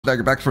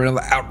Back for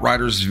another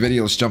Outriders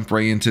video. Let's jump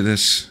right into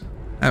this.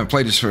 I haven't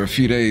played this for a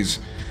few days.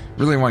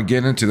 Really want to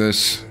get into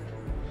this.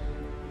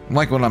 I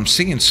like what I'm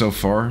seeing so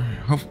far.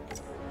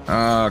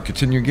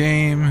 Continue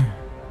game.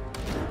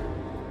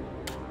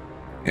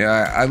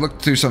 Yeah, I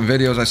looked through some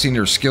videos. I seen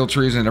their skill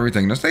trees and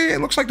everything.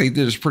 It looks like they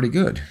did this pretty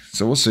good.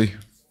 So we'll see.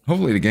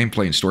 Hopefully the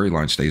gameplay and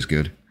storyline stays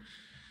good.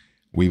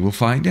 We will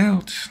find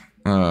out.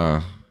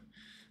 Now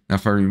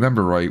if I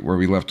remember right, where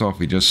we left off,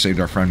 we just saved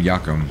our friend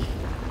Yakum.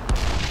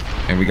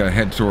 And we gotta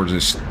head towards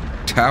this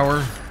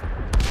tower.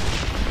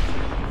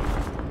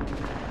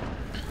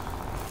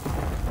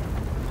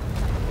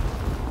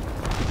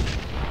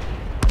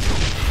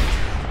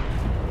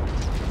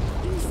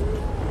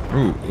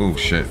 Ooh,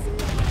 shit.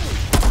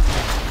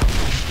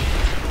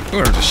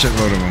 Oh, there's a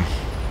shitload of them.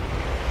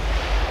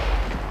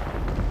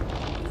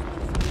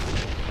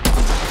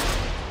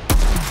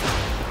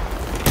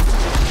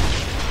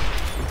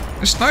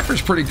 This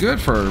sniper's pretty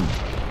good for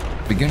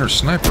a beginner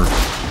sniper.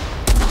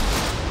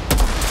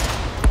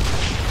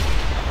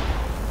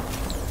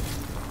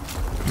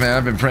 Man,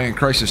 I've been playing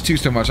Crisis 2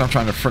 so much, I'm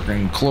trying to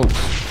frickin' cloak.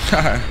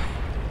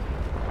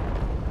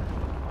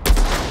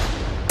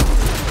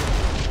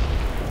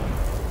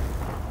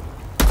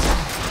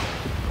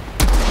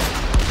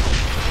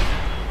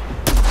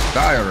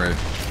 Die already.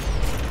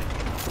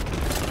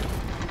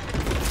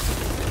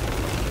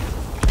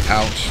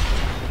 Ouch.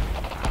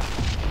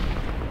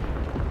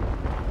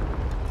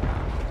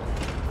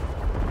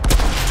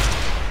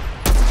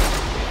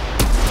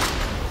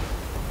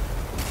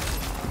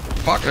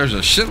 Fuck, there's a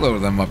shitload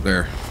of them up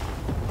there.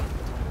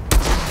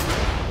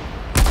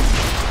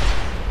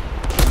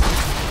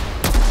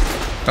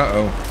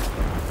 Uh-oh.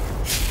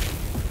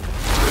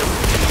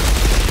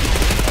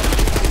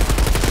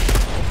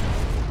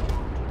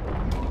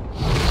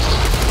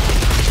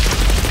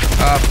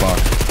 Ah, fuck.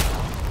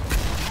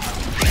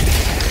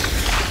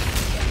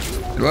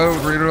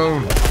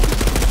 Reload.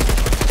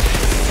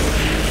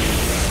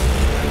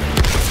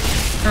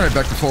 Alright,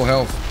 back to full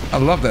health. I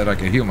love that I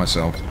can heal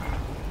myself.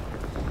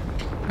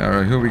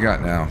 Alright, who we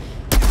got now?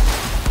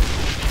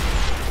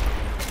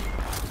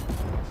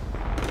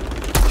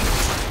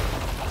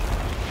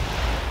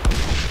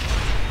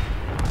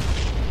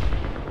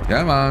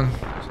 Come on.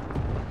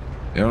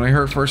 It only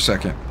hurt for a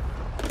second.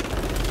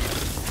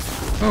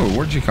 Oh,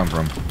 where'd you come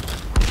from?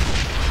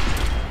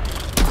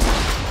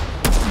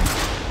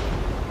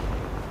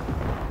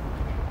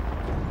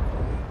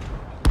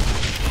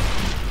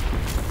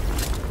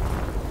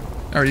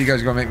 Alright, you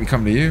guys gonna make me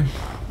come to you?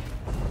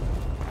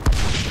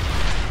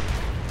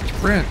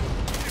 Sprint.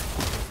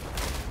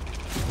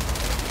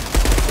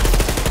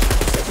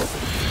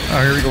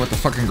 Oh, here we go with the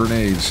fucking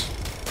grenades.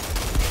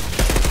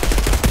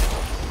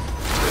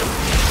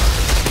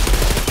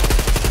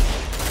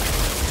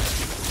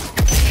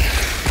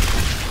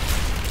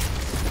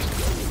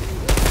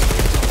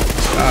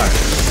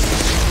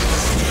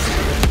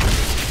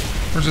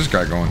 Where's this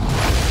guy going?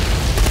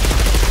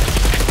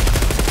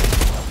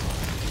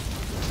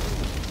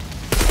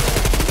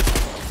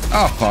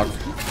 Oh, fuck.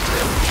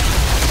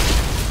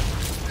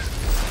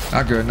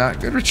 Not good, not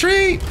good.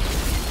 Retreat!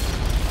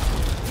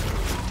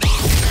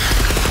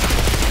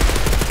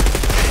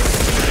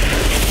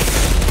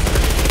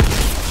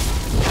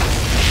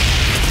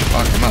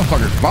 Fuck, the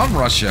motherfuckers bomb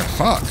rush you.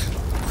 Fuck.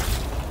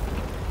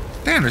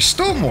 Damn, there's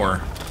still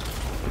more.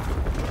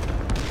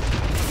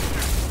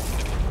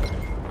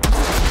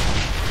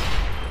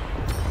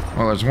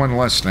 Well, there's one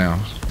less now.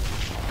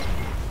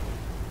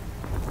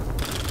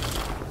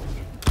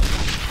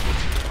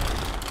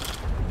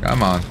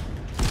 Come on.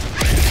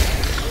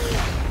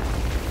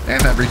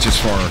 And that reaches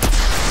far.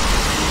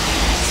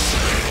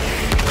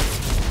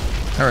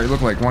 Alright,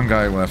 look like one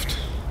guy left.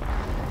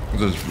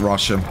 We'll just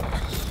rush him.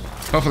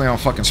 Hopefully I don't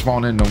fucking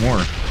spawn in no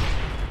more.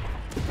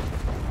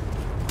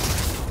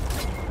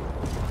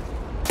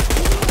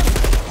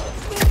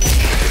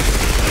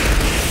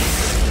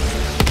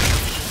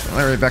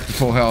 Alright, back to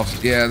full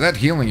health. Yeah, that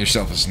healing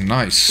yourself is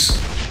nice.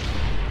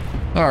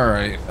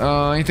 Alright,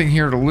 anything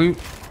here to loot?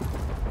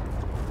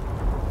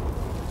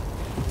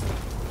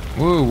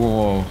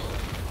 Whoa.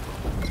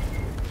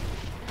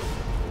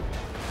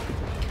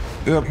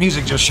 Yep,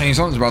 music just changed.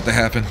 Something's about to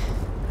happen.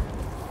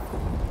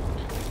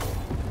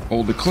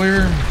 Hold to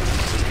clear.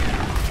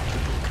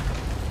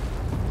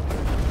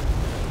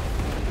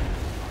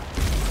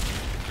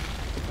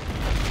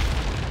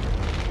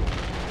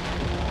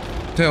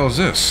 What the hell is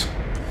this?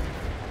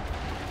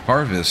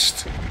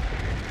 Harvest.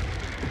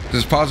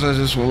 This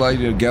process will allow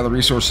you to gather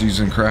resources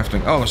using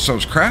crafting. Oh, so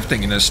it's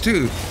crafting in this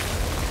too.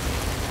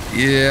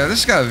 Yeah,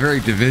 this got a very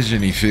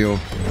Division-y feel.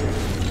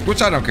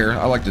 Which I don't care.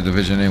 I like the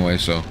Division anyway,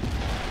 so.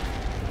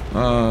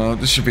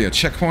 This should be a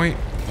checkpoint.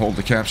 Hold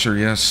to capture,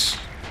 yes.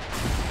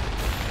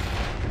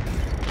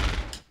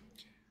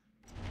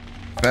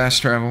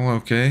 Fast travel,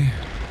 okay.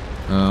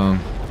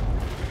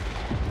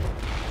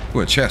 Ooh,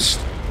 a chest.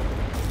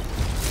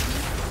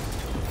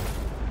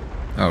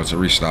 Oh, it's a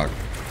restock.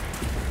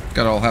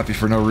 Got all happy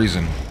for no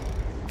reason.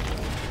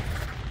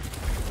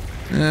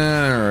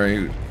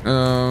 Alright.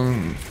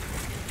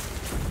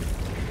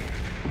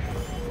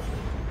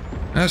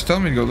 That's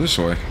telling me to go this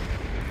way.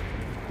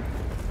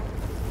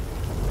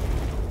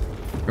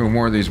 Oh,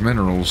 more of these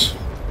minerals.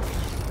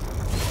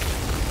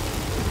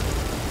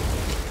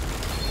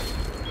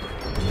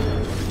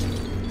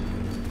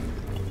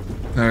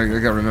 I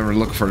gotta remember to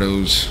look for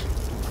those.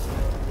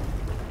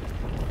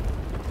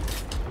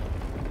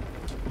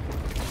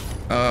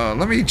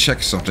 Let me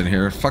check something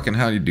here. Fucking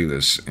how do you do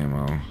this,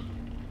 ammo?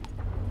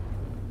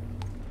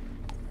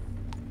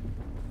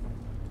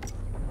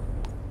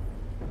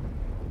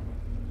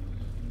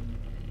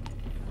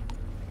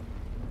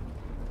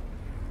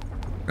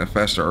 Got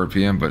faster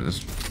RPM, but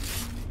it's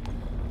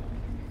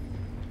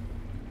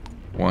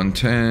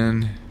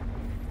 110,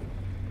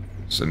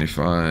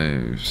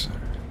 75,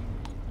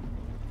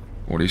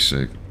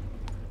 46.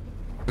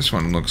 This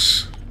one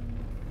looks...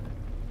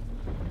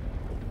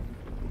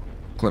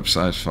 Clip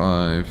size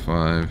 5.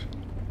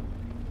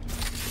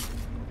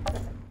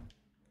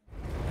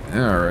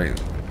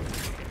 Alright.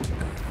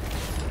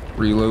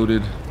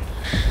 Reloaded.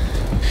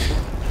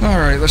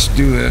 Alright, let's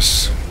do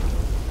this.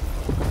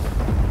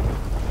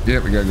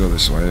 Yep, we gotta go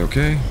this way,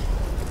 okay?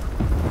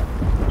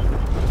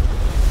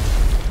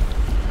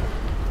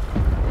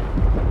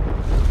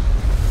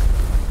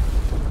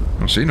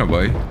 Don't see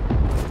nobody.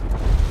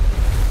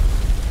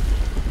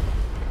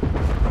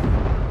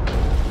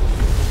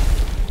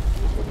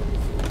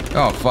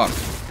 Oh, fuck.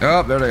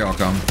 Oh, there they all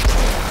come.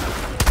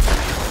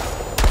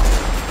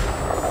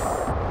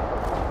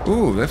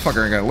 Ooh, that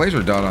fucker got a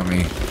laser dot on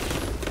me.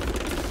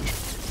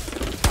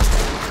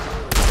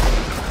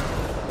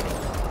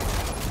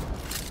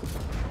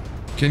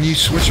 Can you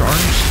switch arms?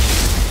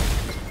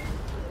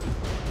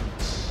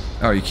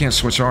 Oh, you can't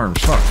switch arms.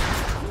 Fuck.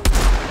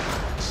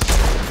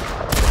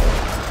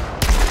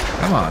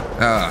 Come on.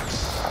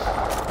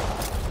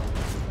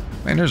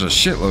 Man, there's a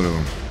shitload of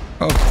them.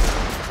 Oh.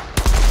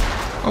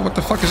 Oh, what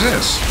the fuck is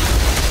this?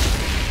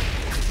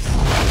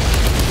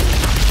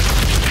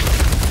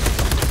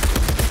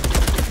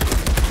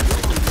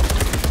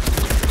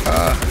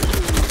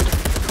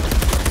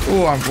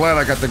 Oh, I'm glad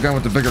I got the gun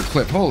with the bigger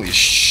clip. Holy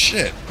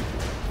shit.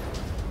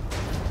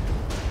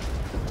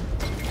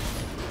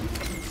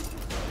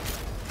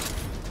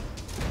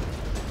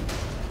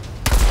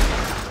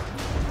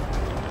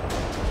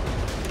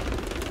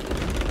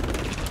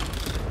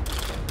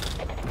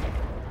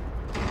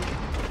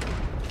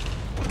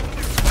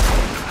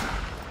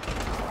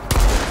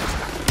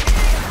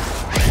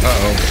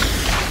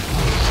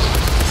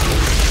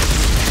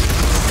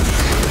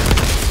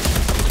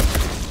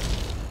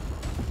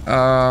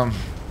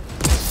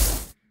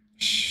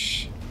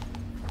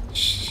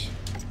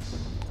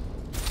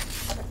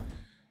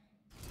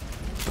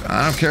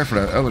 I don't care for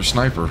that other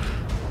sniper.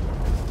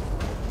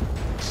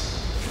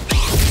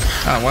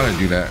 Ah, why did I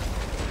do that?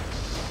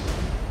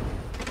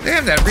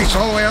 Damn, that reached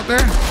all the way out there?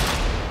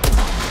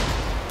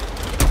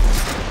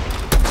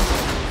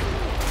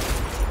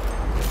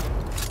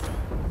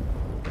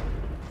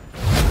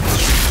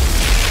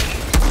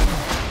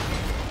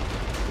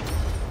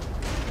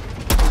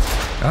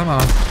 Come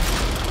on.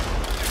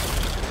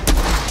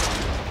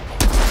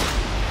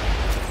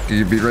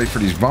 You'd be ready for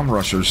these bum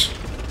rushers.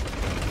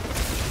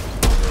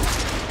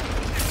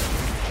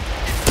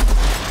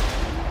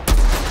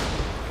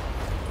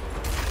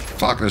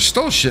 Fuck, there's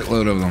still a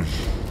shitload of them.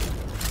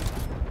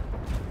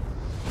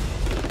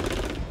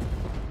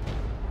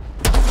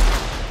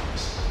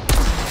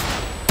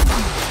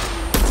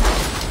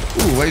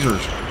 Ooh,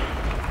 lasers.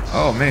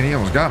 Oh man, he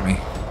almost got me.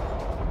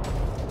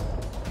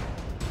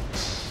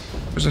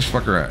 Where's this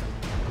fucker at?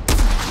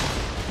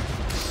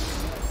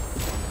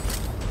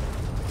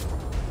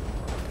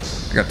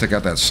 I gotta take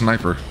out that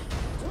sniper.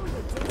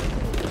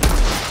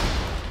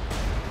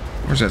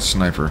 Where's that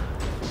sniper?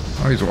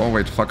 Oh, he's all the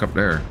way the fuck up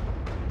there.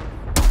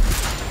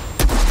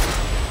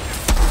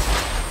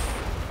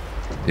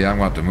 Yeah, I'm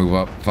gonna have to move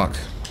up. Fuck.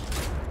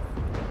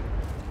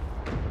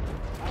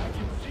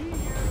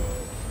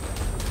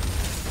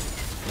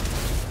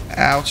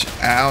 Ouch,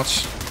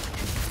 ouch.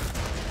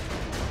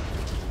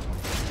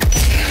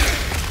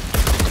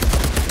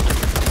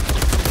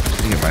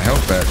 Get my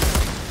health back.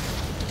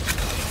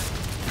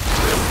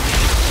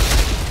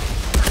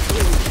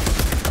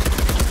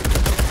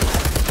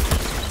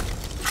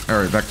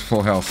 Alright, back to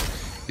full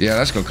health. Yeah,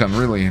 that's gonna come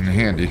really in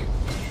handy.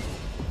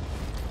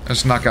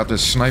 Let's knock out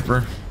this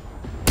sniper.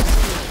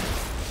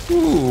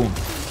 Ooh.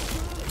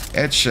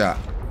 Headshot.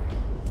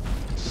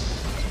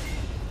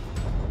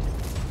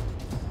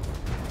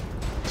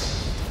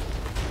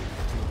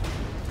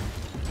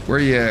 Where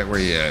you at? Where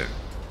you at?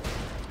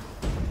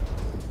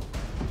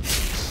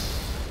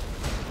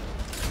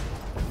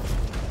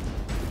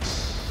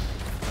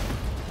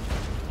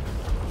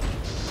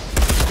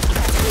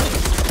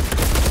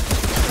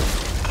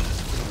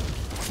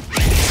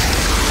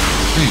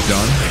 He's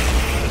done.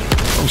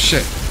 Oh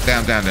shit.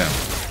 Down, down, down.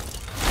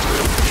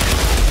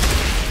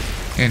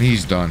 And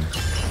he's done.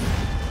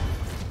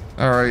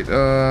 Alright,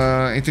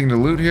 anything to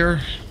loot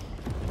here?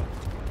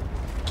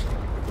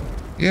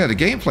 Yeah, the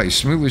gameplay's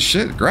smooth as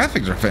shit. The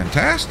graphics are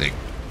fantastic.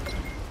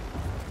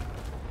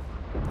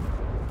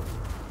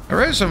 I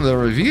read some of the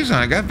reviews and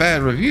I got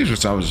bad reviews,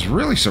 which I was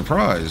really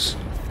surprised.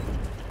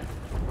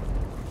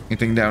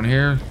 Anything down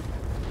here?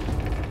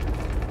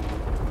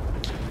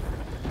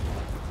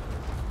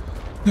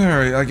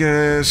 Alright, I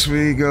guess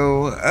we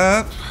go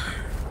up.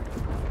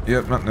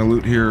 Yep, nothing to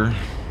loot here.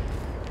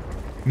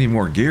 Need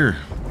more gear.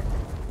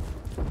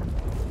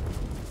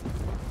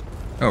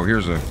 Oh,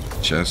 here's a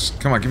chest.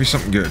 Come on, give me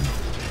something good.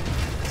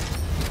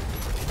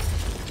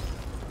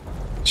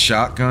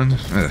 Shotgun?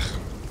 Ugh.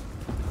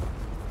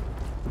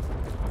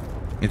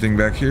 Anything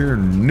back here?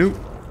 Nope.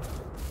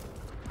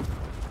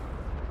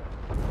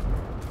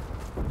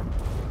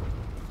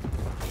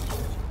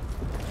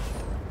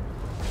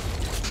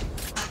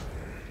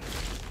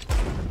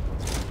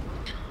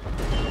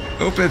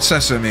 Open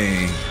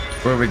sesame.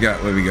 What do we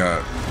got? What do we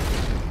got?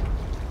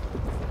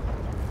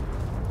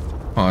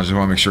 Oh, I just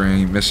want to make sure I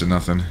ain't missing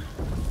nothing.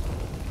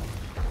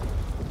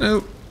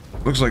 Nope.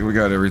 Looks like we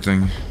got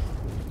everything.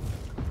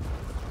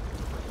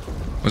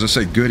 What does it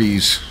say?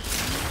 Goodies.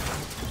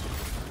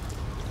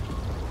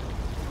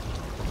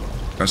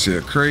 I see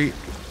a crate.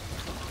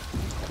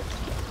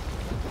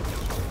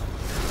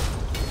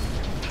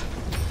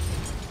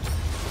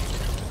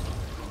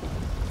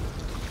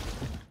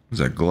 Is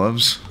that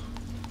gloves?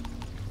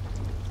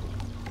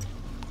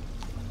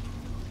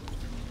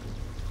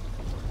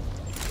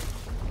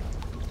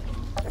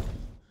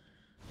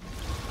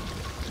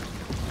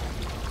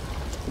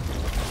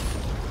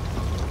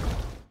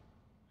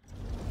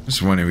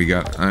 This money we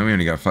got. We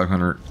only got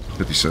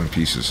 557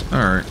 pieces. All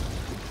right.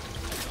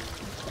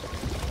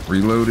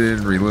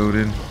 Reloaded,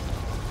 reloaded.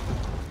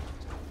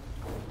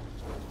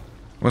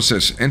 What's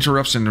this?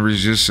 Interrupts and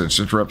resistance.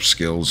 Interrupt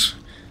skills.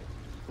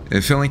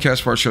 If filling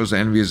cast bar shows the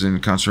enemy is in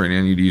concentrating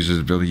and you use his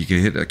ability, you can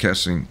hit a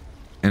casting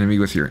enemy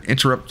with your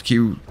interrupt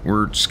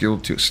keyword skill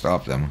to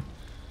stop them.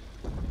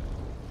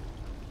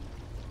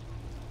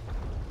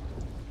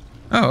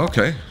 Oh,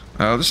 okay.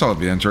 This ought to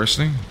be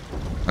interesting.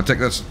 I think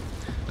that's...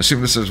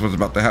 Assume this is what's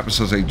about to happen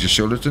since they just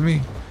showed it to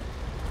me.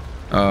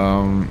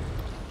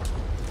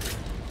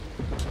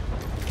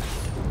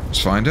 Let's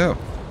find out.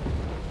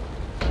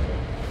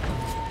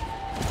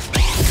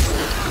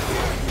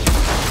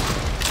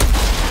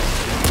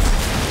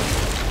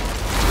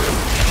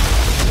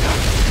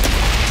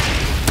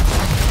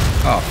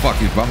 Oh, fuck,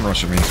 he's bum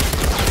rushing me.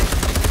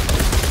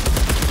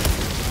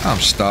 I'm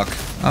stuck.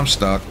 I'm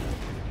stuck.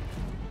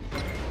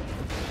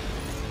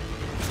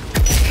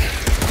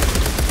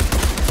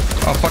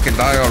 I'll fucking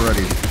die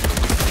already.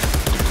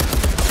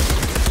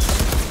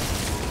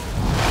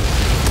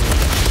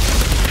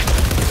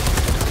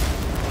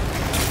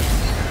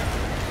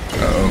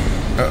 Uh-oh.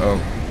 Uh-oh.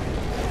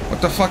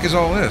 What the fuck is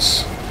all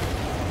this?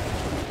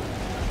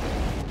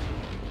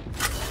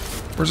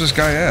 Where's this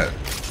guy at?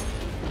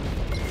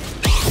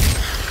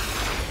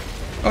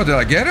 Oh, did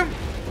I get him?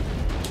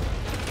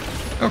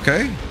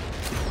 Okay.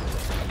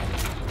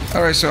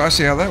 Alright, so I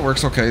see how that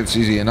works. Okay, it's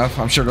easy enough.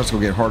 I'm sure that's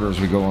going to get harder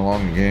as we go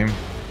along the game.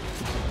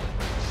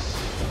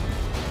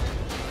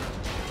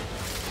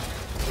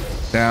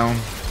 Down.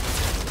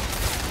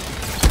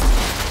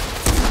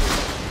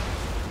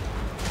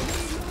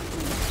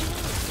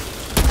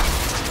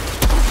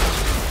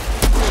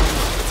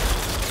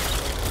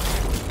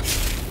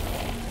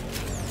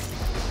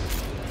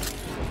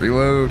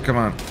 Reload, come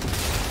on.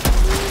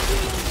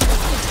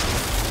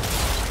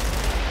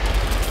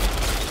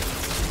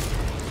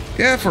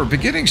 Yeah, for a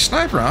beginning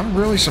sniper, I'm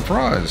really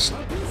surprised.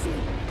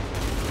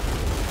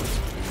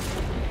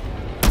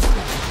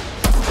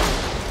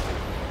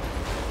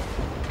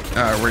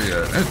 Where you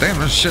at? Damn,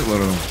 there's a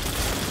shitload of them.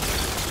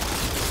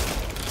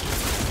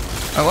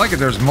 I like it,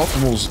 there's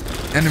multiple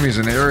enemies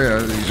in the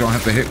area. You don't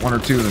have to hit one or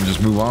two and then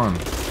just move on.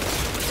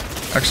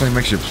 Actually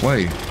makes you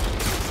play.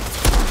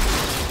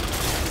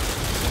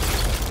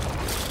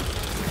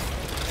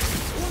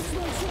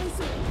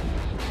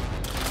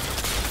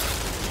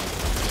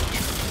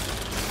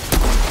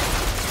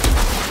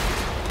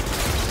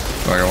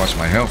 Oh, I gotta watch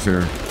my health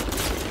here.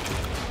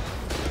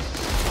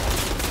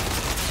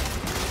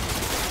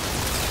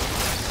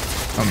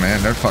 Oh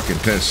man, they're fucking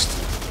pissed.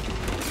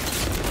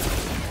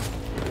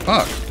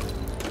 Fuck.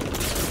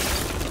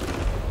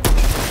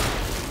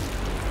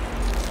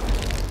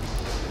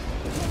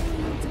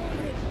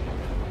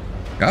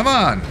 Come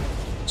on.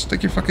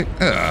 Stick your fucking...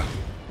 Alright,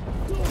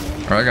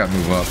 I gotta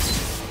move up.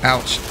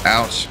 Ouch.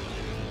 Ouch.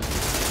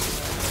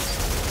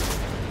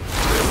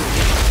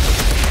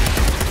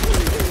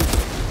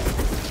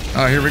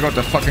 Oh, here we go with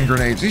the fucking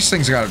grenades. These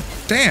things got...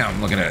 Damn,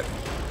 look at it.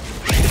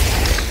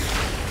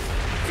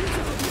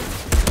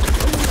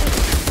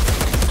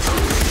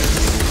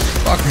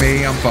 Fuck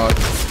me, I'm fucked.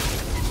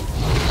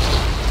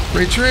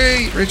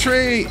 Retreat!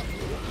 Retreat!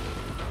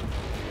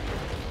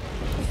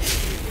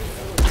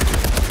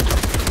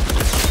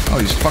 Oh,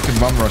 these fucking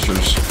bum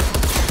rushers.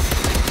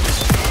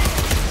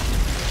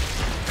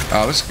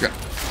 Oh, this guy...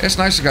 It's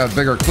nice it got a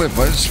bigger clip,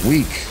 but it's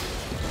weak.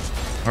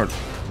 Hard.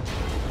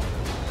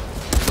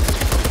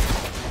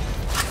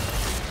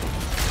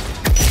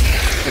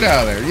 Get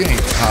out of there, you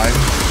ain't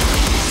hiding.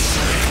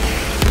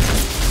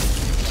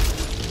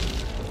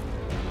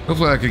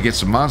 Hopefully I could get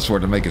some mod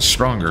sword to make it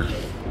stronger.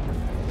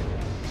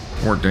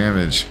 More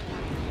damage.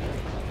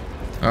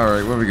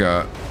 Alright, what we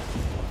got?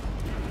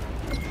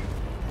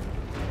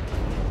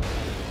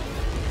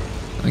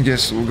 I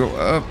guess we'll go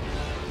up.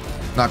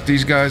 Knock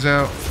these guys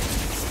out.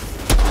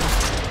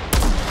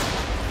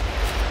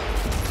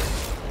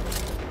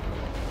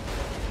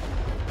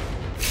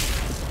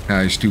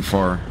 Nah, he's too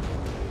far.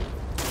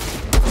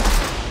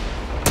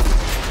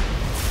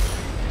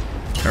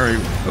 Alright.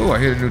 Oh, I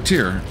hit a new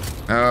tier.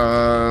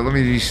 Let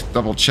me just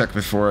double check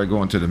before I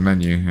go into the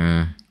menu.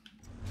 Now,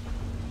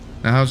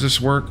 how's this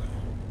work?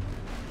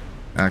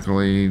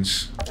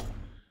 Accolades.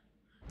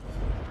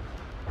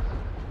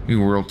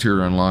 New world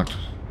tier unlocked.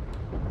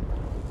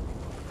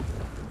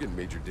 I'm getting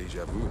major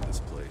deja vu in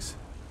this place.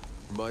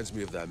 Reminds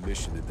me of that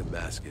mission in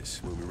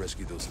Damascus when we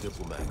rescued those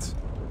diplomats.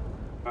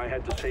 I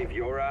had to save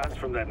your ass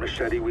from that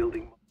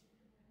machete-wielding...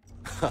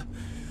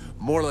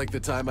 More like the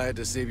time I had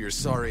to save your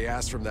sorry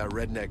ass from that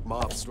redneck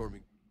mob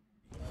storming.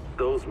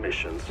 Those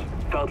missions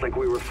felt like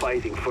we were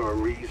fighting for a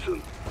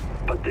reason.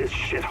 But this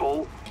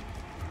shithole,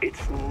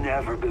 it's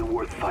never been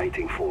worth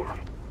fighting for.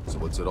 So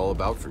what's it all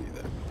about for you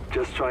then?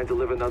 Just trying to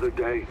live another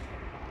day.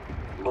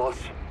 Boss,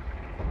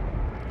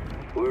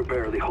 we're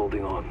barely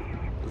holding on.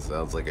 It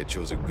sounds like I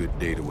chose a good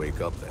day to wake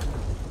up then.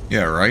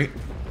 Yeah, right?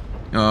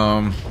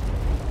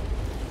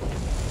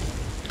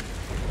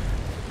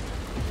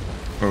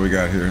 What do we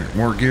got here?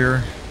 More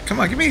gear.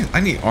 Come on, give me... I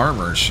need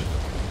armor.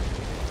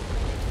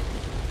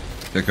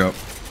 Pick up.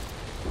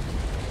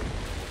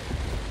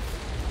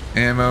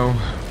 Ammo.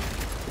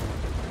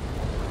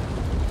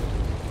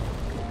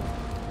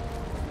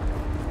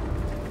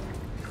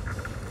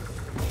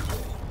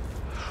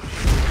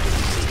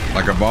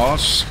 Like a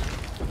boss.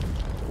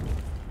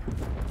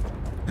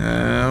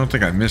 I don't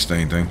think I missed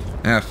anything.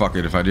 Fuck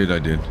it. If I did, I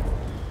did.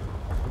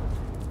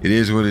 It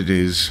is what it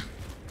is.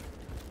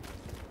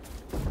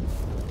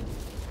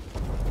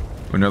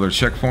 Another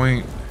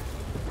checkpoint.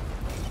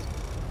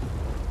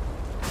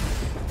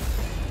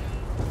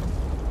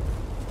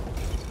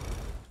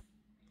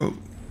 Oh.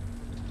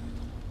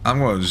 I'm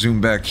going to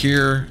zoom back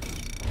here.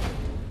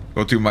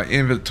 Go through my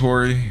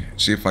inventory.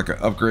 See if I can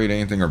upgrade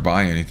anything or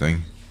buy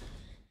anything.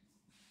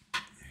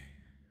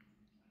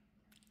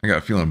 I got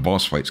a feeling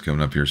boss fight's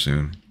coming up here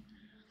soon.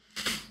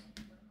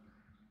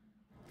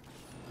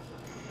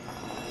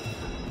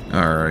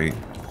 Alright.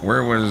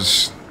 Where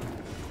was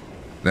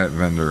that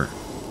vendor?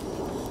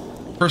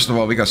 First of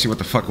all, we gotta see what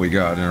the fuck we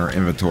got in our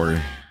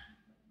inventory.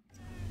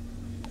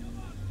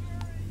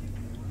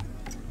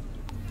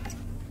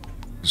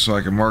 So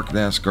I can mark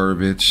that's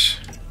garbage.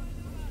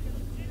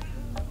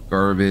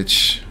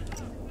 Garbage.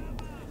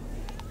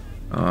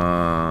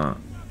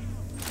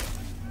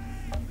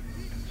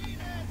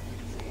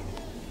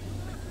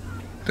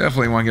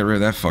 Definitely want to get rid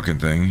of that fucking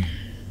thing.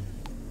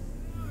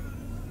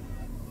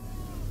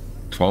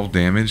 12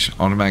 damage.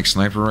 Automatic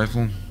sniper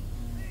rifle.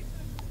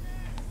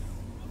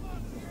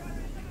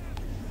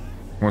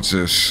 What's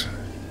this?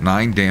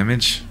 9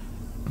 damage?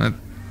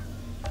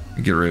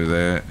 Get rid of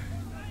that.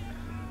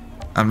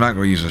 I'm not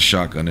going to use a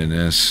shotgun in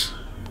this.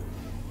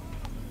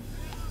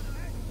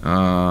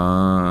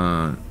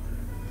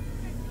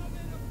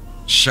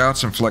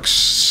 Shouts and flex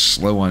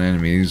slow on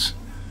enemies.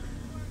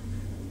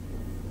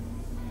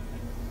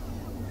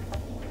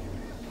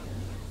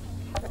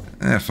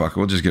 Fuck it.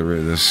 We'll just get rid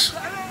of this.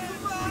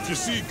 If you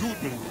see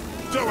Gutman,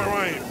 tell her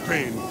I ain't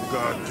paying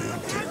goddamn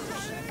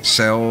tickets.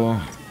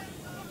 Sell.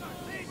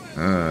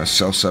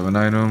 Sell 7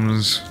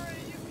 items.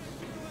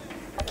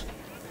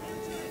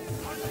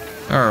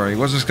 Alright,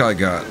 what's this guy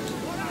got?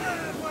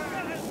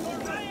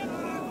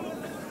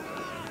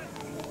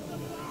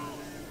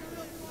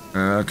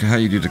 How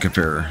you do the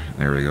compare?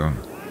 There we go.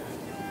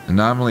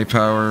 Anomaly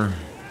power.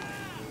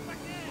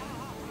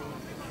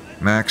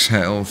 Max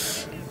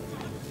health.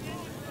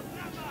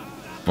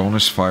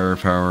 Bonus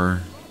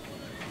firepower.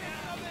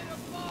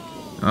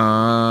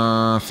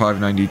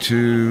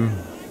 592.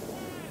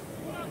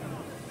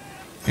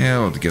 Yeah,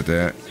 I'll have to get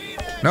that.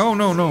 No.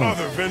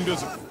 Other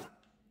vendors.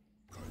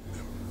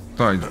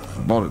 Thought I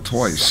bought it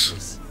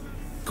twice.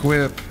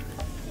 Equip.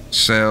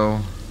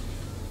 Sell.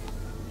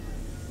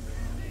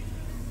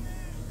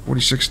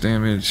 46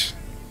 damage.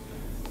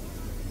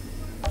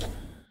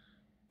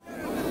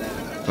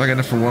 Do I got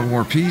enough for one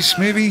more piece,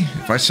 maybe?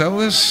 If I sell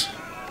this?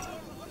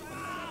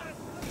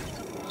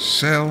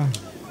 Sell.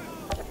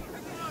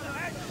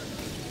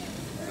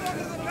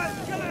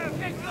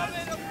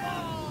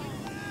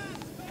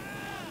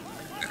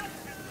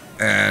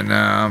 And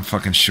I'm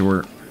fucking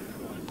short.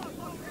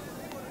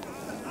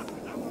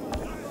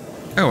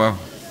 Oh well.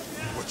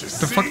 What you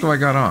The fuck do I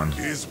got on?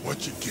 Is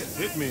what you get.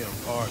 Hit me on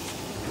part.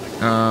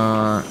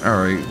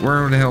 Alright.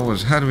 Where the hell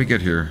was... How do we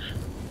get here?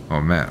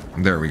 Oh, map.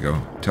 There we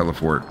go.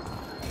 Teleport.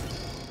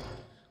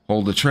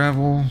 Hold to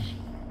travel.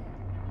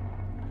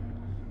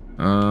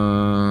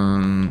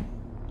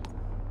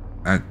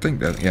 I think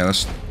that... Yeah,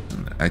 that's...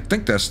 I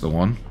think that's the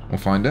one. We'll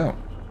find out.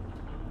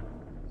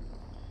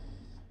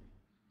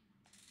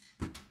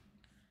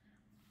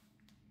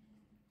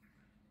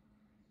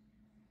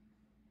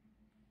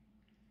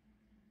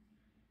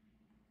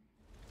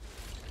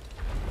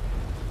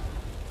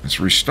 Let's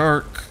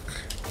restart.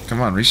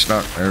 Come on,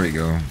 restart. There we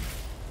go.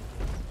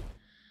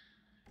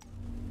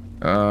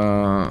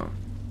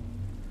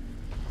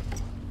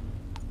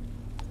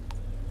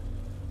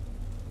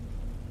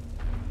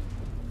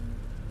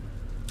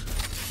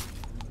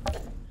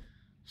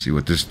 See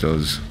what this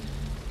does.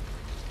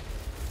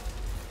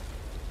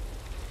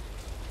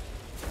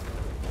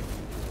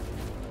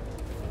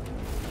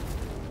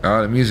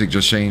 The music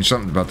just changed.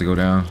 Something's about to go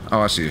down. Oh,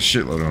 I see a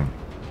shitload of them.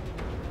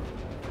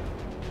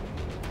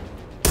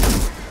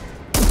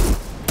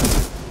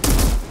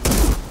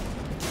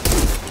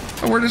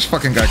 Oh, where'd this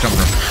fucking guy come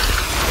from?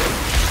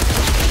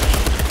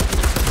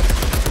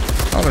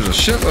 Oh, there's a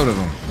shitload of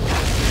them.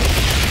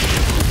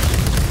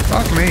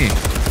 Fuck me.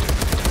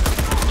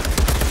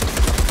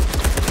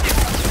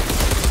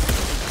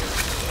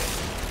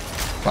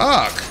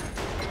 Fuck.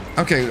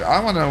 Okay,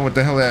 I want to know what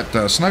the hell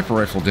that sniper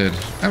rifle did.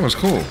 That was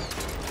cool.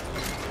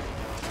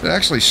 Did it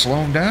actually slow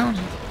him down?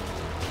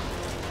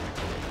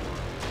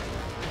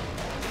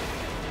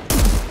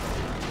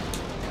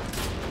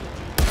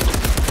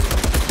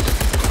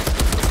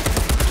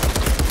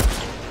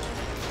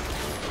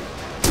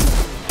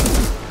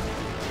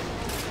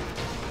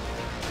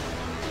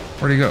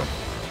 Where'd he go?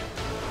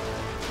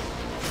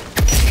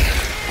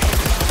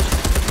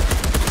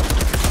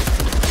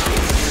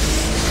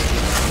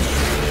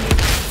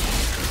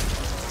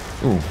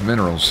 Ooh,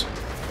 minerals.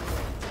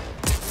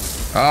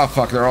 Ah,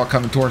 fuck, they're all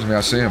coming towards me.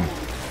 I see them.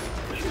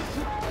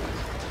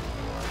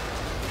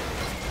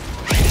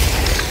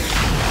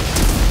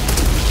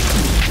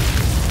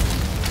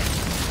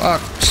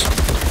 Fuck.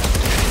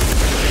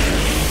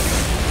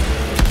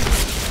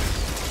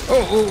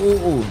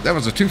 Oh, that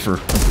was a twofer.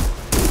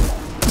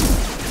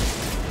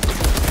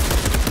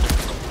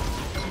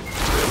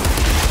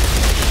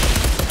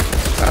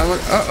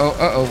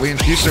 Uh-oh,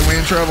 Houston, we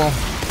in trouble.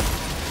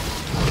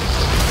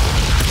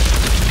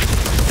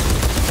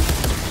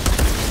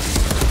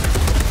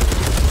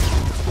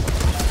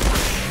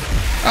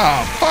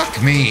 Oh,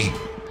 fuck me.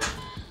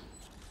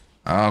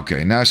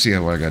 Okay, now I see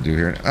what I gotta do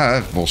here.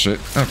 That's bullshit.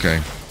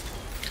 Okay.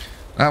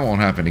 That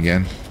won't happen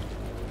again.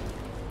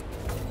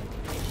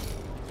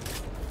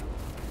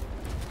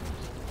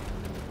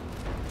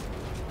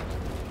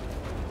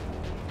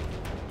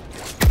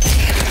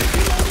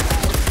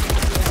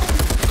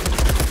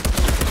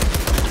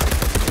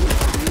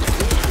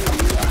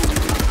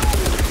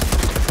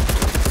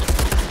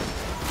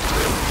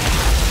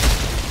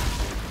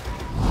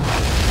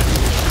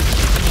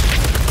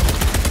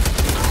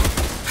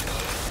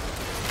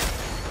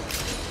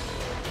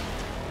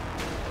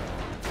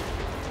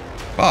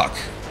 Fuck.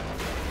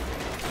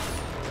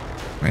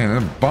 Man,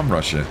 them bum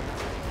rush it.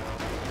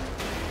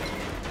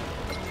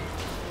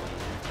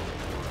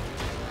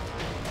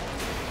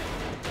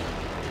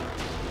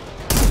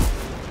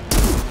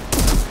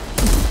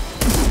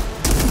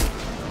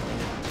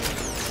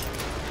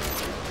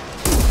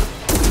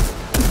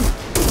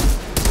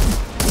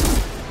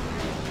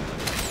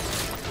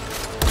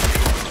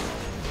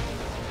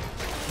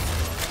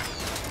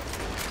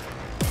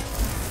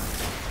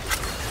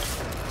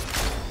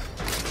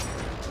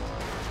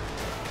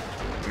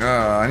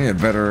 I need a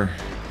better...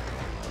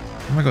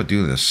 How am I gonna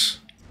do this?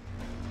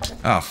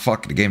 Ah,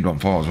 fuck, the game don't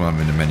pause when I'm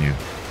in the menu.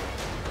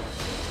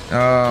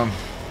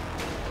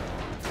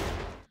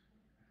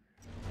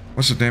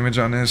 What's the damage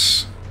on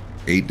this?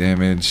 8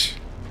 damage.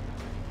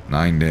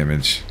 9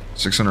 damage.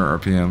 600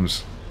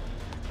 RPMs.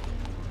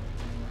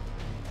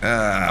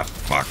 Ah,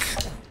 fuck.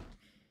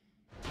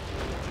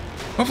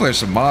 Hopefully there's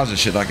some mods and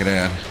shit I could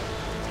add.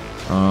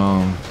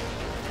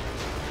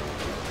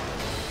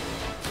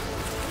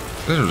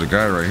 There's a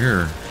guy right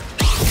here.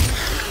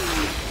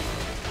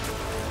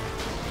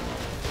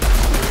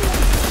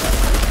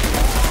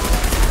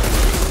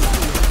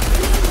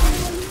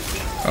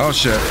 Oh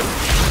shit.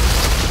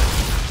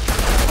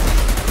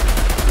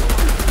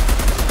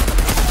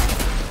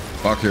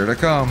 Fuck, here they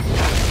come.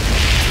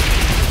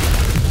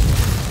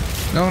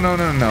 No.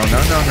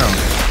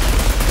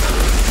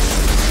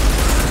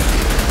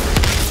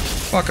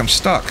 Fuck, I'm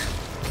stuck.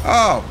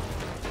 Oh.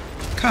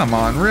 Come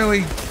on,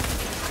 really?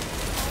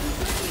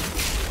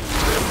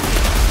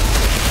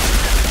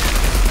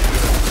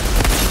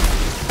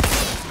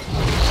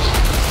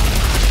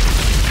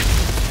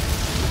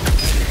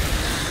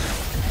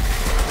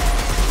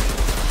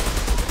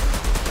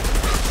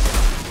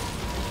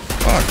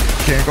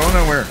 Can't go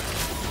nowhere.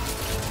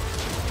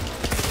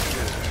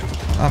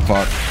 I'm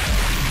fucked.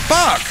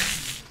 Fuck!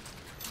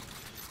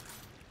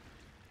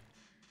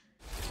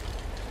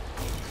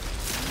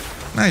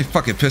 Now you're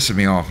fucking pissing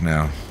me off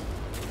now.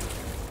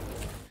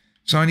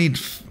 So I need...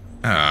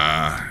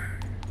 Fuck.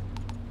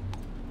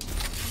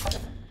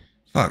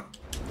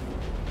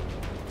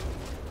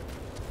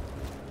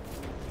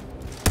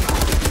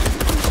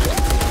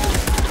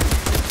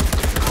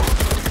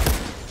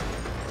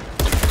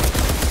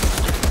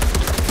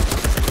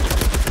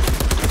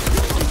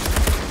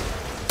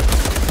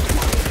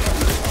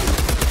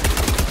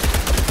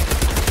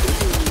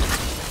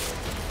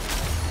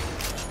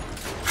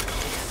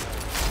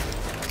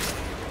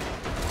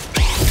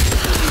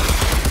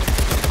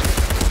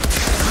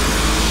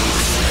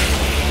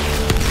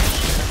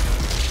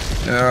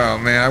 Oh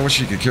man, I wish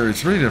you could carry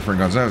 3 different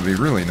guns. That would be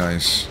really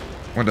nice.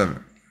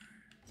 Whatever.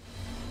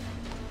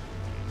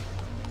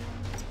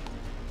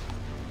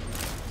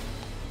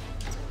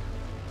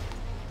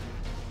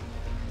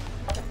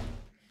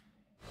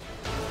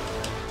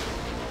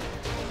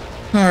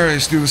 Alright,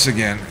 let's do this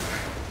again.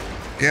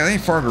 Yeah, they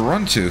ain't far to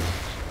run to.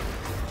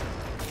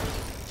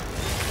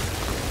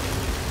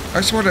 I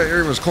swear that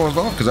area was closed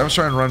off because I was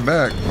trying to run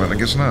back, but I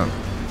guess not.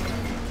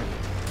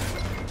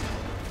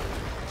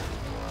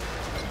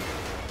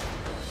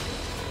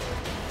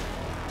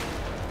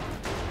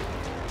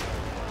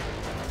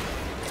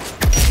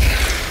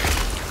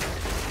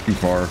 Too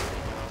far.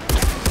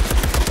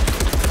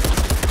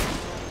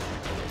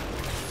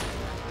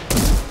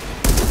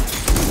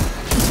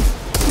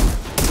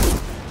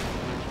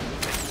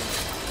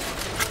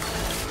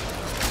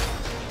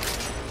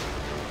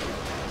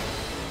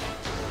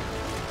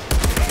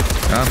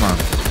 Come on.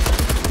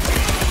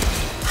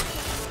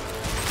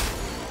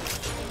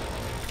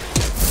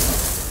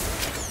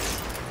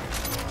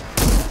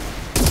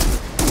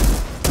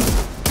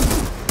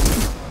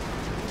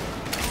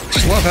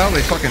 Just love how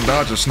they fucking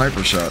dodge the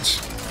sniper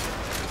shots.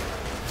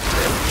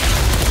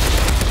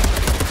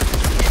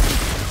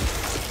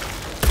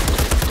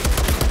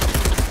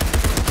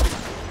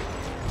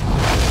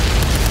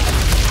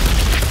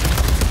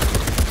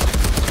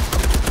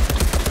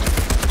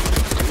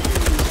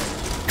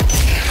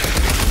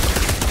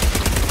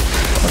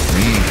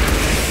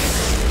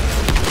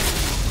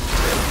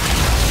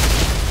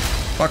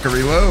 Fuck a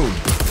reload.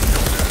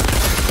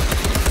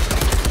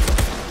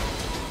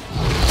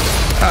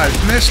 I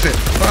missed it.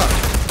 Fuck.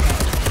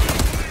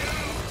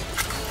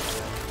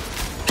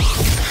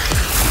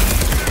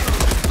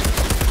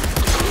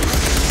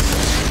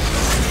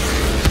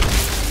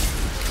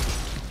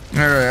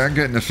 Alright, I'm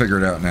getting it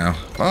figured out now.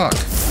 Fuck.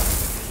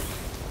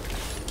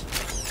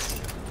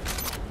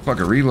 Fuck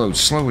a reload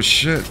slow as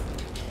shit.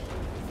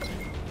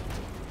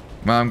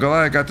 I'm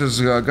glad I got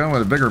this gun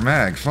with a bigger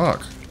mag.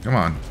 Fuck. Come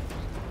on.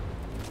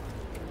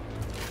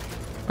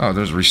 Oh,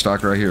 there's a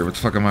restock right here. What the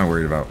fuck am I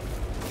worried about?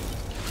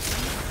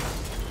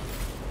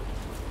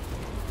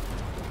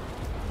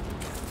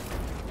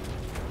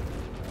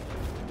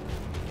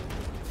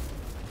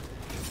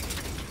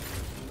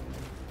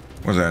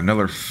 What was that?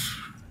 Another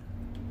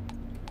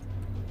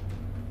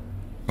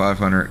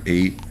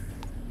 508.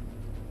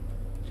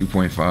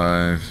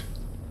 2.5.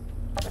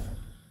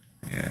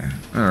 Yeah.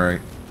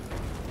 Alright.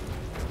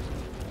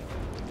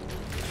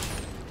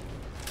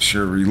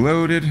 Sure,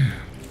 reloaded.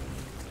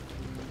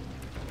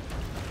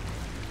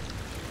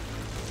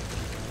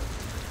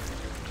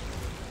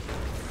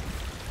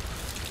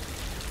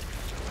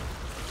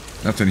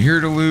 Nothing here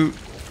to loot.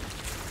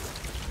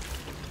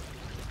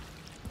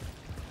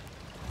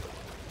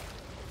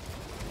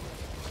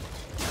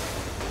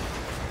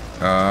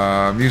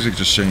 Music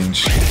just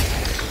changed.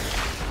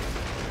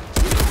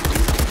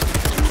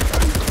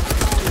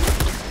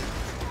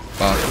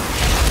 Fuck.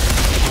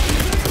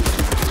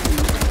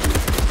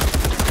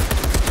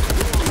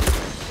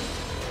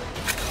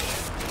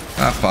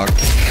 Ah, fuck.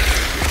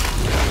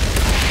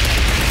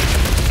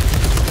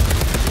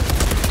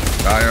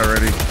 Die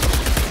already.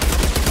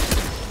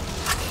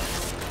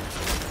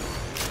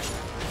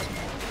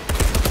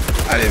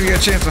 I didn't even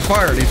get a chance to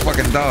fire it. He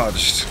fucking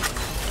dodged.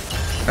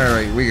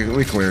 Alright,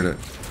 we cleared it.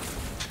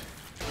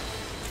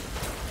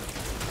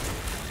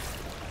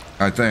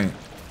 I think.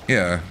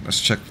 Yeah,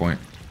 that's a checkpoint.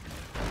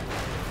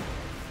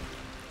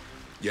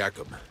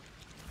 Yakum.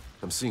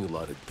 I'm seeing a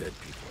lot of dead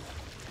people.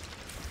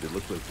 They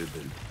look like they've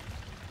been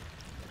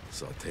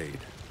sauteed.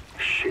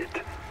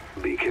 Shit.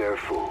 Be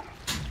careful.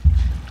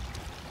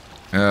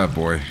 Ah,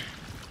 boy.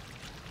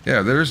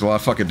 Yeah, there's a lot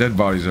of fucking dead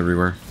bodies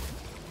everywhere.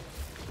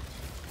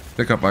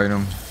 Pick up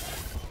item.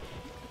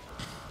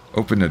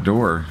 Open the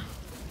door.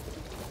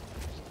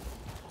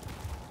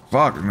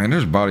 Fuck, man,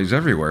 there's bodies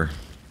everywhere.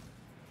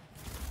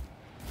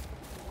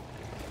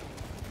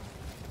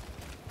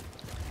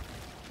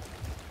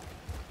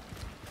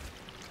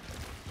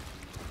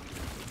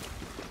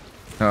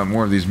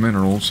 More of these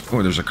minerals.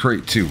 Oh, there's a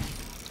crate too.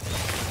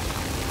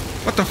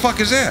 What the fuck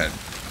is that?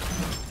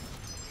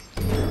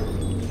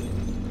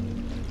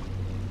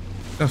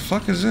 The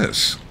fuck is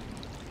this?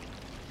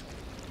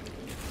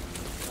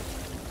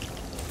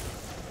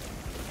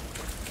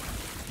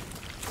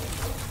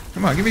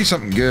 Come on, give me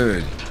something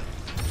good.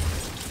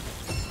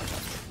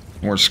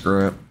 More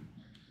scrap.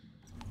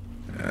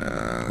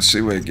 Let's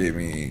see what it gave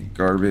me.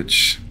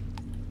 Garbage.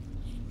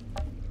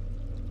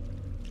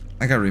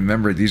 I gotta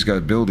remember these got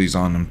abilities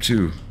on them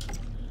too.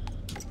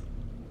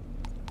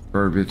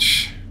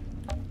 Garbage.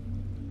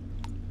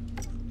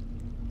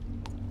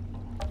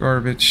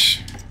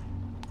 Garbage.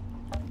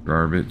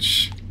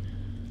 Garbage.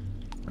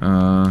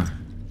 I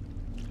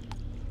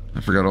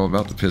forgot all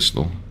about the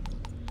pistol.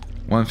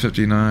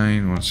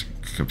 159. Let's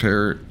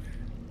compare it.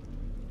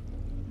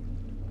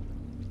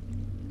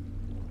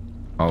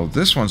 Oh,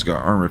 this one's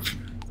got armor.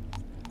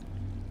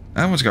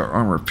 That one's got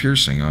armor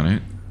piercing on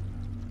it.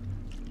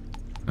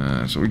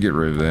 So we get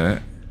rid of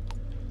that.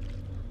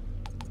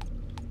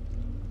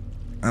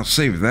 I'll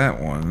save that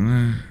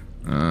one.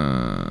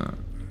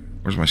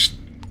 Where's my...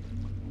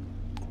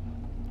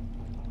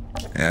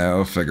 Yeah,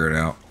 I'll figure it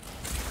out.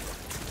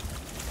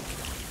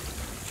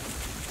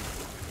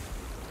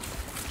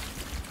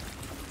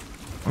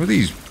 What are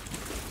these?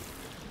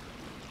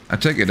 I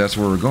take it that's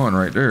where we're going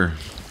right there.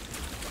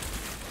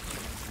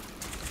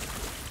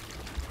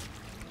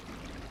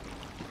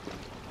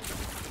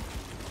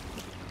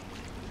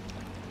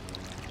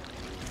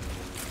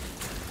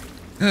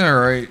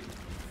 Alright.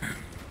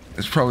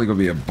 It's probably going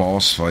to be a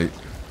boss fight.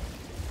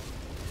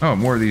 Oh,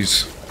 more of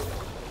these.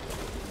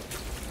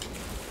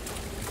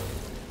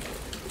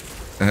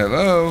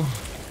 Hello?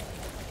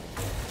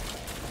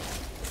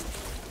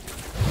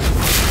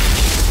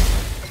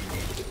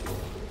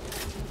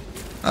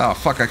 Oh,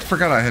 fuck, I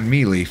forgot I had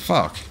melee.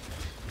 Fuck.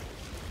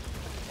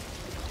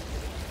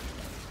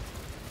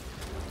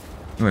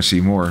 I want to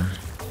see more.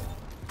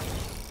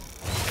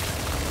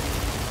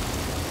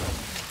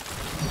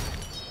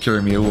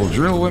 Carry me a little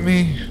drill with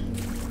me.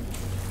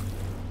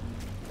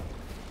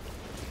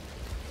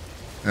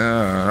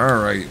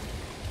 Alright.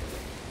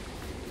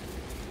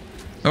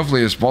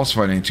 Hopefully this boss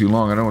fight ain't too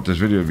long. I don't want this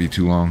video to be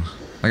too long.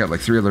 I got like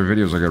 3 other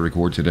videos I gotta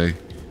record today.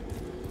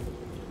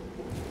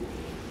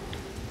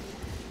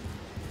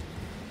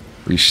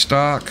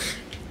 Restock.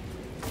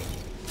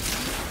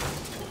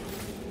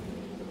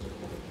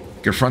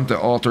 Confront the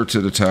altar to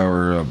the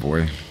tower. Oh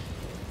boy.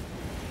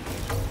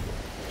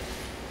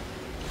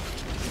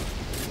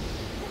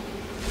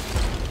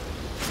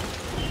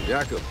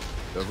 Jacob,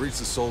 I've reached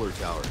the solar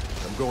tower.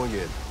 I'm going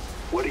in.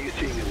 What are you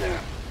seeing in there?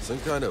 Some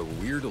kind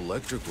of weird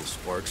electrical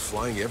sparks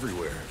flying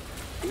everywhere.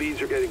 Means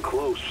you're getting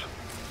close.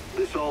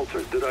 This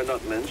altar, did I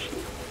not mention?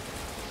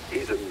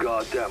 He's a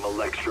goddamn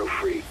electro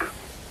freak.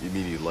 You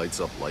mean he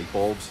lights up light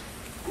bulbs?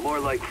 More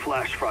like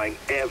flash frying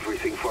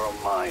everything for a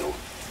mile.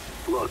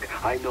 Look,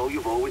 I know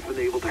you've always been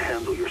able to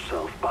handle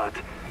yourself, but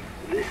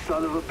this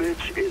son of a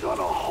bitch is on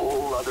a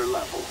whole other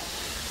level.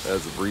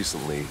 As of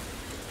recently,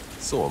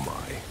 so am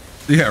I.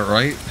 Yeah,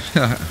 right?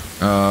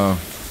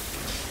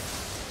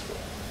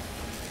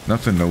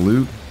 Nothing to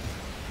loot.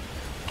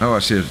 Oh, I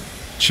see a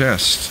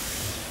chest.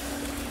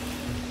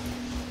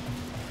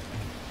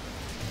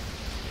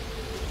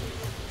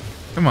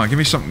 Come on, give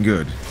me something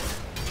good.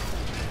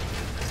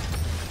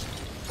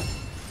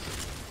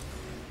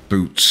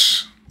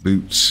 Boots.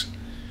 Boots.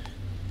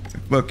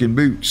 Fucking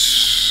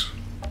boots.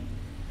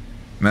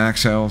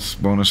 Max health,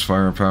 bonus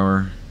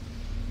firepower.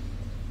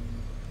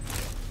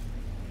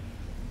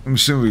 I'm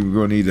assuming we're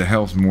going to need the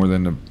health more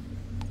than the...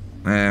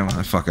 I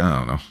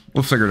don't know.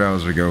 We'll figure it out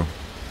as we go.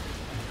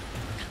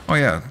 Oh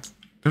yeah,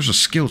 there's a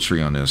skill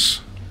tree on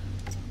this.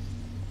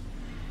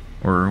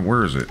 Or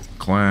where is it?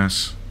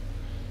 Class.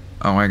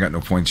 Oh, I ain't got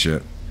no points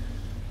yet.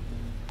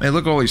 Hey,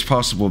 look at all these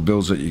possible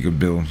builds that you could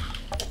build.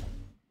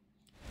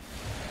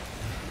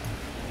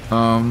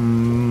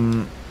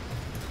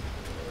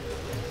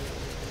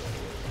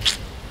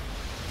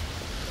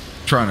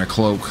 Trying to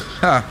cloak.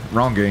 Ha!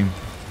 Wrong game.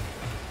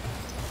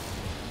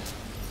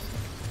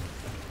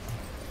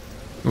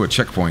 Ooh, a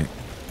checkpoint.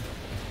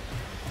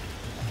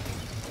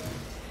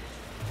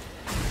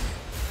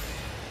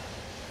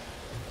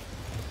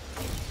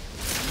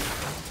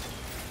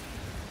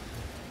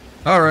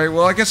 Alright,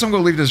 well, I guess I'm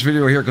going to leave this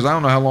video here because I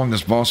don't know how long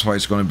this boss fight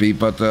is going to be,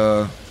 but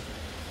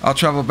I'll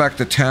travel back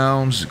to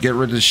towns, get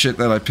rid of the shit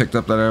that I picked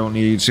up that I don't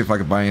need, see if I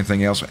can buy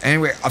anything else.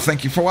 Anyway, I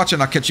thank you for watching.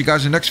 I'll catch you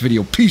guys in the next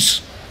video.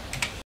 Peace!